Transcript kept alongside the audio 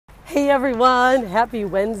Hey everyone, happy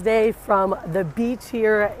Wednesday from the beach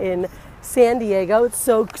here in San Diego. It's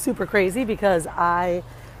so super crazy because I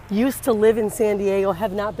used to live in San Diego,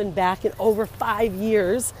 have not been back in over 5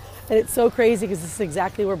 years. And it's so crazy because this is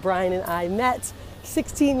exactly where Brian and I met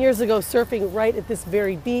 16 years ago, surfing right at this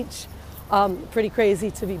very beach. Pretty crazy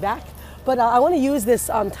to be back. But I want to use this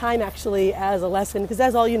time actually as a lesson because,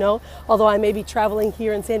 as all you know, although I may be traveling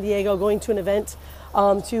here in San Diego, going to an event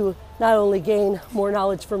to not only gain more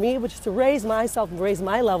knowledge for me, but just to raise myself and raise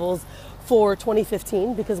my levels for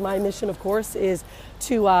 2015, because my mission, of course, is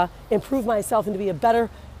to improve myself and to be a better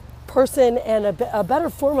person and a better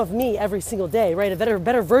form of me every single day, right? A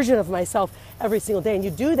better version of myself every single day. And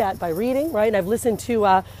you do that by reading, right? And I've listened to,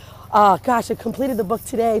 I completed the book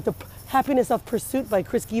today, The Happiness of Pursuit by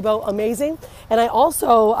Chris Guillebeau, amazing. And I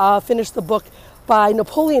also finished the book by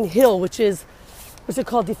Napoleon Hill, which is, what's it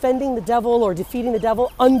called? Defending the Devil or Defeating the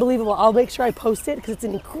Devil. Unbelievable. I'll make sure I post it because it's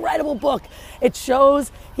an incredible book. It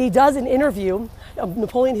shows, he does an interview,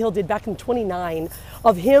 Napoleon Hill did back in 29,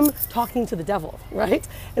 of him talking to the devil, right?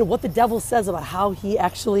 And what the devil says about how he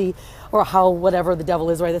actually, or how whatever the devil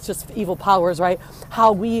is, right? That's just evil powers, right?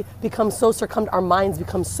 How we become so succumbed, our minds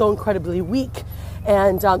become so incredibly weak.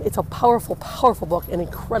 And it's a powerful, powerful book, an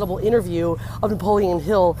incredible interview of Napoleon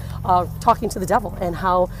Hill talking to the devil, and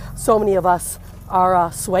how so many of us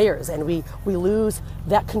are swayers, and we lose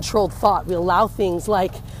that controlled thought. We allow things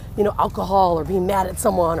like, alcohol, or being mad at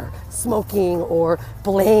someone, or smoking, or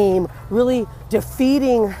blame, really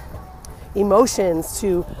defeating emotions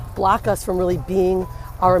to block us from really being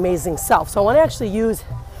our amazing self. So I want to actually use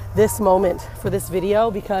this moment for this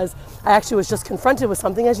video because I actually was just confronted with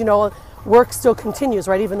something. As you know, work still continues,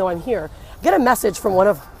 right? Even though I'm here. I get a message from one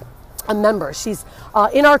of a member. She's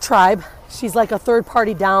in our tribe. She's like a third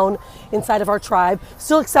party down inside of our tribe.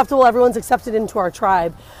 Still acceptable. Everyone's accepted into our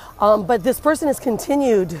tribe. But this person has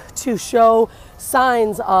continued to show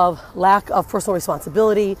signs of lack of personal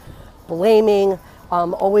responsibility, blaming,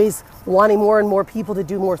 always wanting more and more people to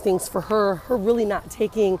do more things for her really not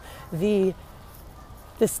taking the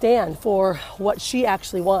stand for what she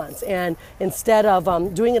actually wants. And instead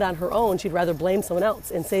of doing it on her own, she'd rather blame someone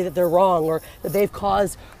else and say that they're wrong or that they've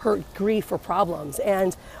caused her grief or problems,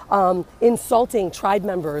 and insulting tribe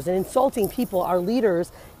members and insulting people, our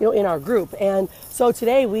leaders, in our group. And so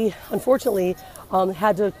today we unfortunately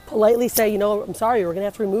had to politely say, I'm sorry, we're gonna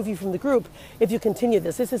have to remove you from the group if you continue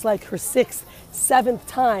this. This is like her 6th, 7th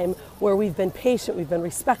time where we've been patient, we've been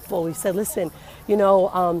respectful. We said, listen,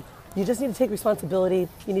 you just need to take responsibility.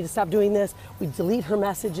 You need to stop doing this. We delete her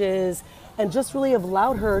messages and just really have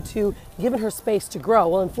allowed her to, given her space to grow.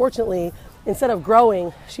 Well, unfortunately, instead of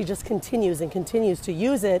growing, she just continues and continues to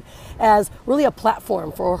use it as really a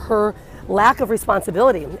platform for her lack of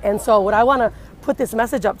responsibility. And so what I want to put this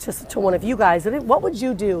message up to one of you guys, what would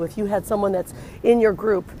you do if you had someone that's in your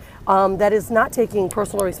group that is not taking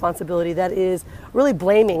personal responsibility, that is really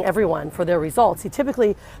blaming everyone for their results? See,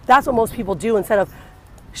 typically, that's what most people do instead of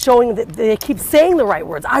showing that they keep saying the right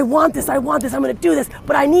words. I want this, I'm going to do this,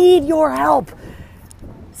 but I need your help.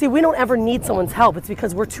 See, we don't ever need someone's help. It's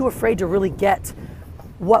because we're too afraid to really get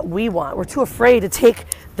what we want. We're too afraid to take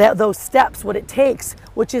those steps, what it takes,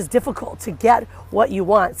 which is difficult to get what you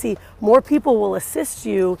want. See, more people will assist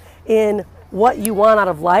you in what you want out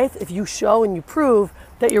of life if you show and you prove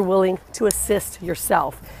that you're willing to assist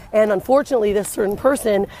yourself. And unfortunately, this certain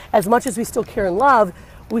person, as much as we still care and love,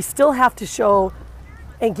 we still have to show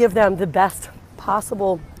and give them the best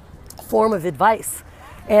possible form of advice.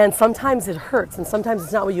 And sometimes it hurts, and sometimes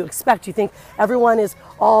it's not what you expect. You think everyone is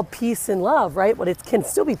all peace and love, right? But it can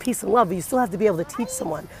still be peace and love, but you still have to be able to teach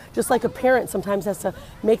someone. Just like a parent sometimes has to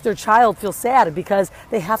make their child feel sad because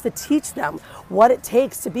they have to teach them what it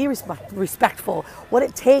takes to be respectful, what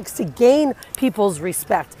it takes to gain people's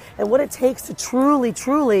respect, and what it takes to truly,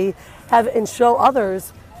 truly have and show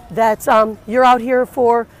others that you're out here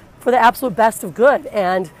for the absolute best of good,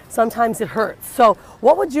 and sometimes it hurts. So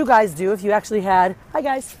what would you guys do if you actually had, hi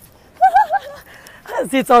guys.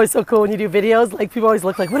 See, it's always so cool when you do videos, like people always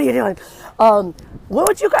look like, what are you doing? What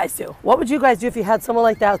would you guys do? What would you guys do if you had someone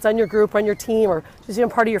like that that's on your group, on your team, or just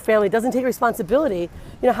even part of your family, doesn't take responsibility?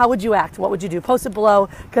 How would you act? What would you do? Post it below,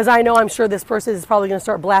 because I'm sure this person is probably gonna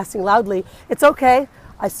start blasting loudly. It's okay,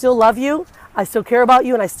 I still love you, I still care about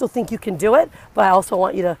you, and I still think you can do it, but I also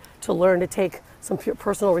want you to learn to take some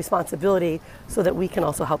personal responsibility so that we can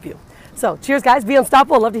also help you. So cheers guys, be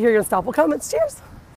unstoppable. Love to hear your unstoppable comments. Cheers.